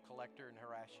like a bill collector and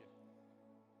harass you.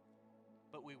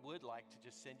 But we would like to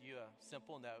just send you a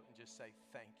simple note and just say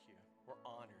thank you. We're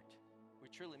honored. We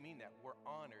truly mean that. We're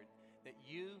honored that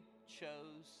you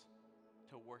chose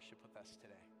to worship with us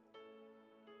today.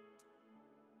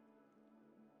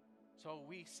 So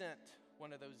we sent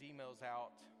one of those emails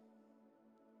out.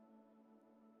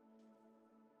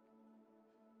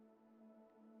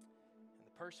 And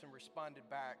the person responded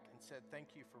back and said,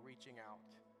 thank you for reaching out.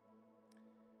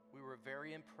 We were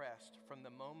very impressed from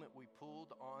the moment we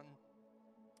pulled on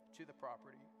to the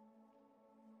property.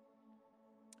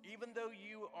 Even though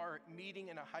you are meeting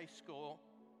in a high school,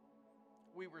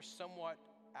 we were somewhat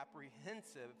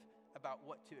apprehensive about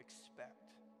what to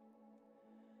expect.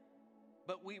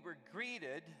 But we were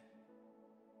greeted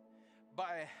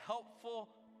by a helpful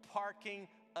parking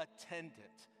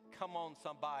attendant. Come on,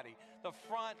 somebody. The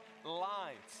front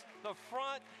lines.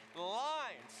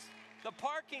 The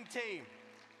parking team.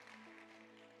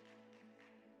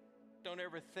 Don't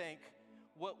ever think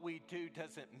what we do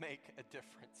doesn't make a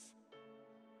difference.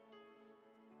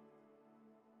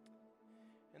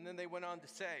 And then they went on to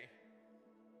say,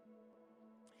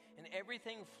 and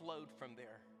everything flowed from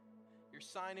there. Your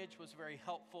signage was very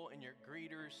helpful and your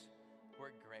greeters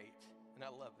were great. And I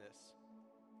love this.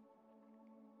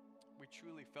 We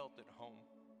truly felt at home.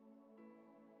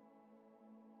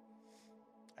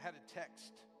 I had a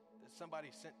text that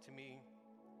somebody sent to me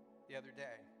the other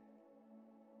day.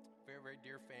 Very, very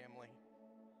dear family.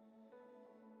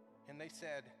 And they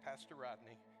said, Pastor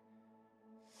Rodney,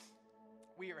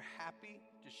 we are happy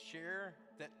to share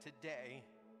that today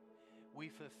we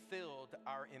fulfilled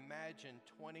our Imagine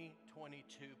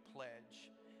 2022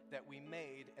 pledge that we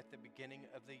made at the beginning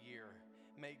of the year.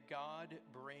 May God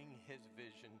bring His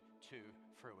vision to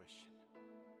fruition.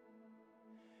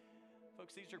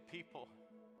 Folks, these are people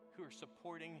who are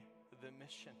supporting the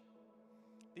mission.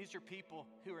 These are people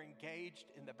who are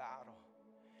engaged in the battle.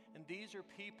 And these are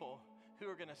people who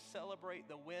are going to celebrate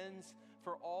the wins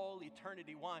for all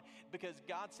eternity. Why? Because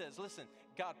God says, listen,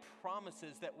 God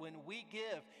promises that when we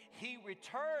give, He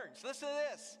returns. Listen to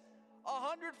this.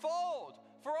 100-fold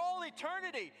for all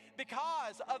eternity,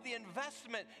 because of the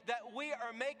investment that we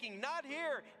are making, not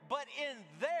here, but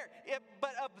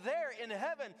but up there in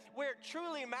heaven, where it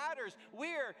truly matters.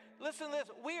 Listen to this,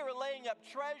 we are laying up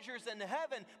treasures in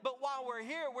heaven, but while we're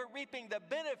here, we're reaping the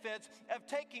benefits of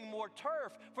taking more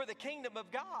turf for the kingdom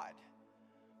of God.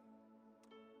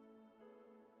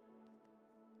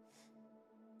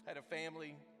 I had a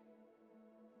family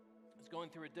that was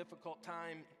going through a difficult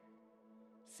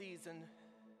season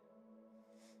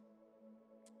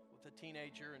with a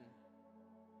teenager, and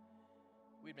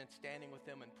we'd been standing with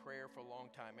them in prayer for a long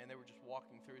time, and they were just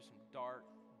walking through some dark,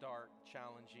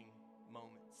 challenging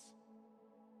moments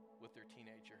with their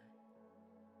teenager.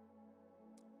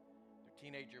 Their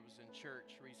teenager was in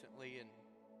church recently and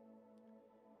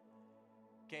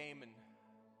came and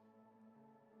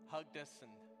hugged us, and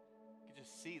you could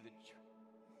just see the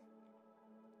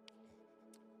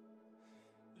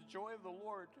joy of the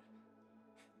Lord.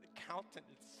 The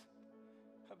countenance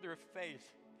of their face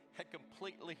had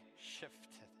completely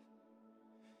shifted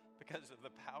because of the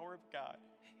power of God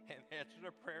and answer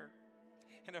to prayer,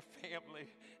 and a family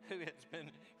who has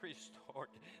been restored.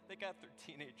 They got their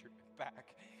teenager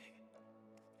back.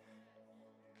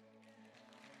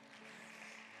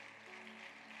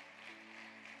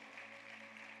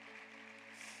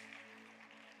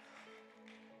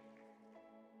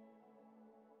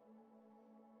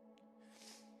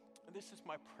 And this is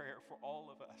my prayer for all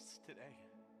of us today.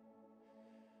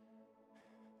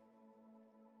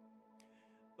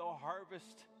 The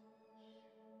harvest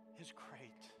is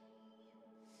great,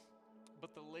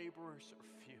 but the laborers are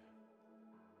few.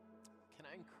 Can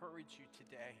I encourage you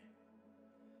today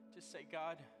to say,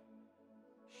 God,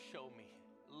 show me,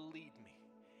 lead me.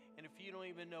 And if you don't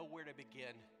even know where to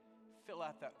begin, fill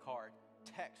out that card,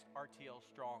 text RTL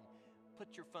Strong,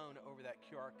 put your phone over that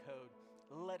QR code.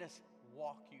 Let us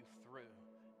walk you through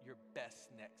your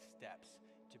best next steps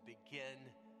to begin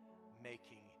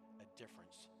making a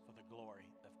difference for the glory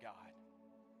of God.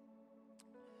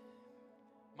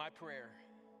 My prayer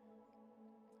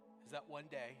is that one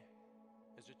day,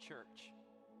 as a church,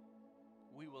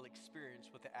 we will experience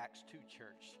what the Acts 2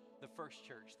 church, the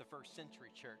first century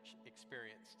church,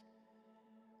 experienced.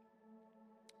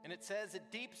 And it says, a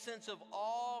deep sense of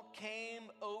awe came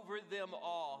over them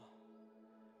all.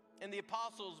 And the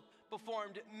apostles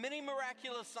performed many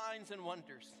miraculous signs and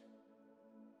wonders.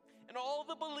 And all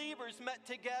the believers met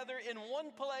together in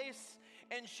one place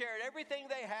and shared everything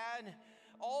they had,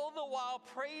 all the while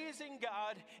praising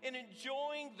God and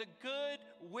enjoying the good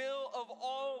will of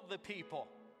all the people.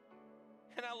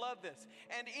 And I love this.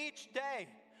 And each day,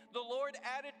 the Lord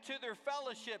added to their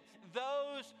fellowship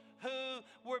those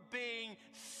who were being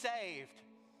saved.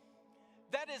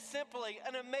 That is simply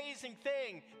an amazing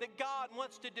thing that God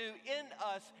wants to do in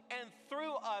us and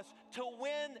through us to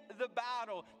win the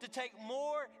battle, to take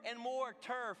more and more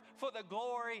turf for the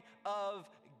glory of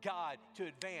God, to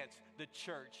advance the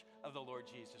church of the Lord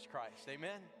Jesus Christ.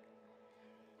 Amen?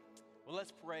 Well,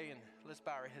 let's pray and let's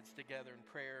bow our heads together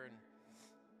in prayer. And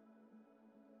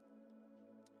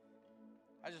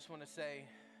I just want to say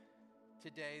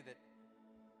today that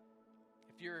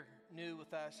if you're new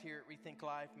with us here at Rethink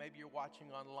Life, maybe you're watching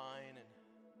online and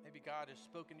maybe God has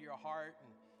spoken to your heart,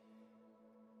 and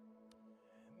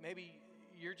maybe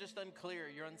you're just unclear,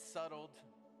 you're unsettled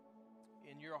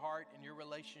in your heart and your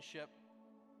relationship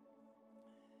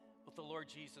with the Lord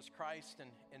Jesus Christ,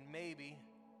 and maybe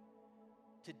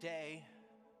today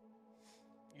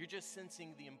you're just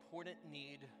sensing the important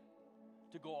need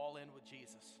to go all in with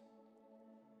Jesus.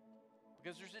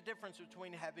 Because there's a difference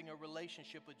between having a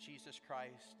relationship with Jesus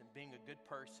Christ and being a good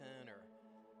person, or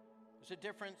there's a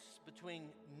difference between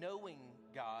knowing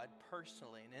God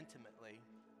personally and intimately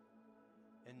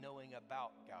and knowing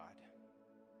about God.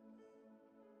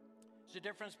 There's a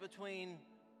difference between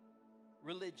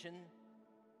religion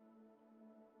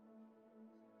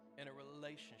and a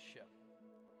relationship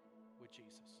with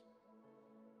Jesus.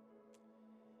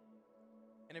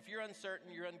 And if you're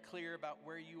uncertain, you're unclear about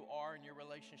where you are in your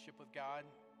relationship with God,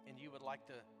 and you would like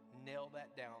to nail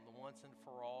that down the once and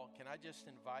for all, can I just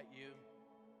invite you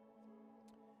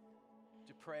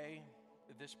to pray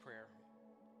this prayer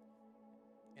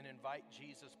and invite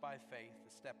Jesus by faith to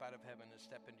step out of heaven and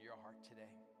step into your heart today.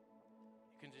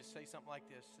 You can just say something like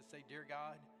this, to say, Dear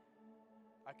God,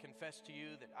 I confess to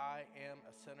you that I am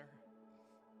a sinner.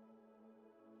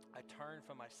 I turn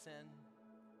from my sin.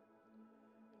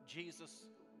 Jesus,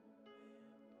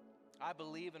 I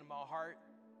believe in my heart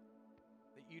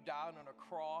that you died on a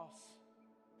cross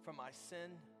from my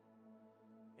sin,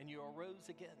 and you arose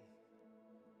again.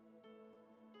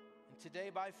 And today,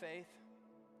 by faith,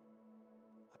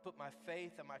 I put my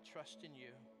faith and my trust in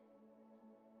you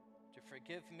to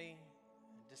forgive me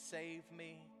and to save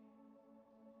me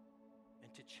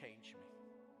and to change me.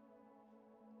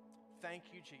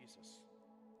 Thank you, Jesus,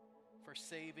 for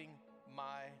saving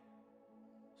my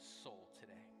soul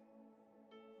today.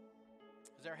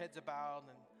 As our heads are bowed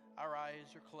and our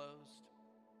eyes are closed,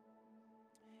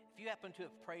 if you happen to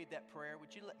have prayed that prayer,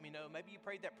 would you let me know? Maybe you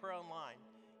prayed that prayer online.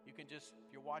 You can just,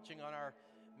 if you're watching on our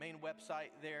main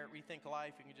website there, Rethink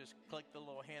Life, you can just click the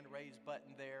little hand raise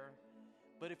button there.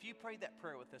 But if you prayed that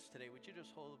prayer with us today, would you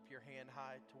just hold up your hand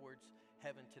high towards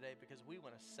heaven today? Because we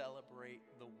want to celebrate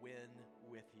the win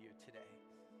with you today.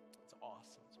 It's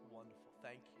awesome. It's wonderful.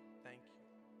 Thank you. Thank you.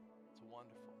 It's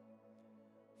wonderful.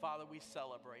 Father, we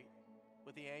celebrate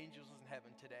with the angels in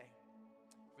heaven today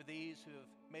for these who have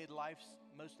made life's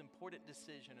most important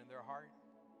decision in their heart.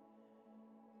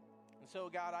 And so,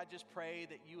 God, I just pray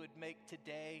that you would make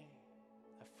today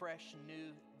a fresh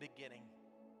new beginning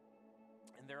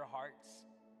in their hearts.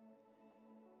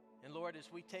 And Lord,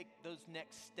 as we take those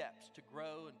next steps to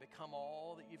grow and become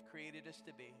all that you've created us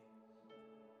to be,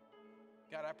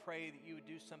 God, I pray that you would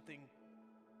do something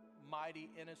mighty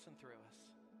in us and through us.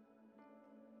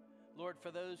 Lord,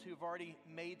 for those who've already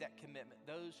made that commitment,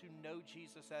 those who know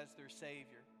Jesus as their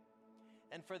Savior,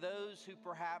 and for those who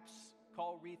perhaps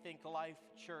call Rethink Life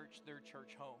Church their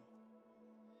church home,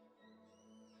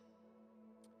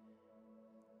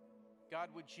 God,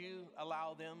 would you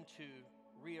allow them to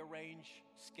rearrange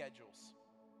schedules,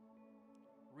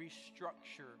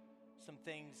 restructure some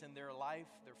things in their life,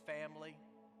 their family,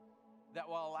 that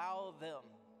will allow them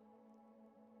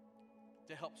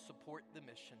to help support the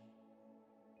mission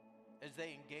as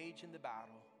they engage in the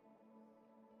battle,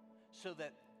 so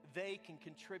that they can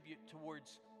contribute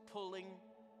towards pulling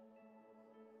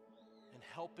and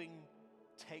helping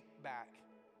take back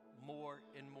more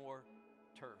and more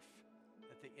turf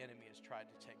that the enemy has tried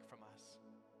to take from us.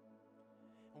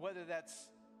 And whether that's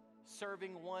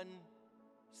serving one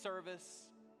service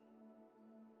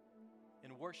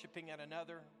and worshiping at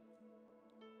another,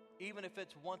 even if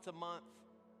it's once a month,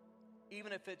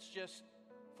 even if it's just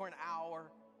for an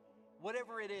hour,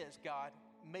 whatever it is, God,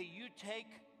 may you take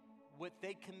what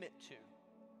they commit to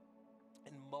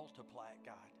and multiply it,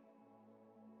 God.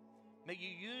 May you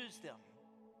use them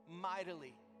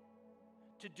mightily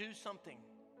to do something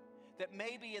that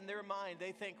maybe in their mind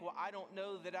they think, well, I don't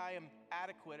know that I am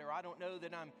adequate, or I don't know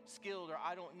that I'm skilled, or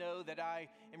I don't know that I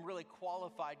am really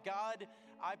qualified. God,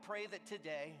 I pray that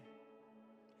today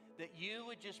that you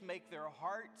would just make their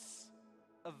hearts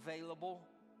available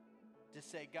to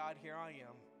say, God, here I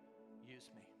am, use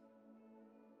me.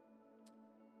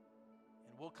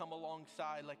 And we'll come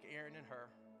alongside like Aaron and Hur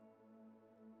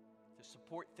to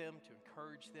support them, to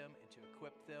encourage them, and to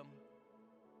equip them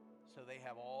so they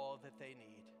have all that they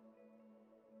need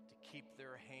to keep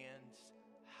their hands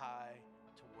high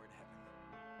toward heaven.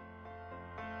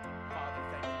 Father,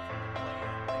 thank you.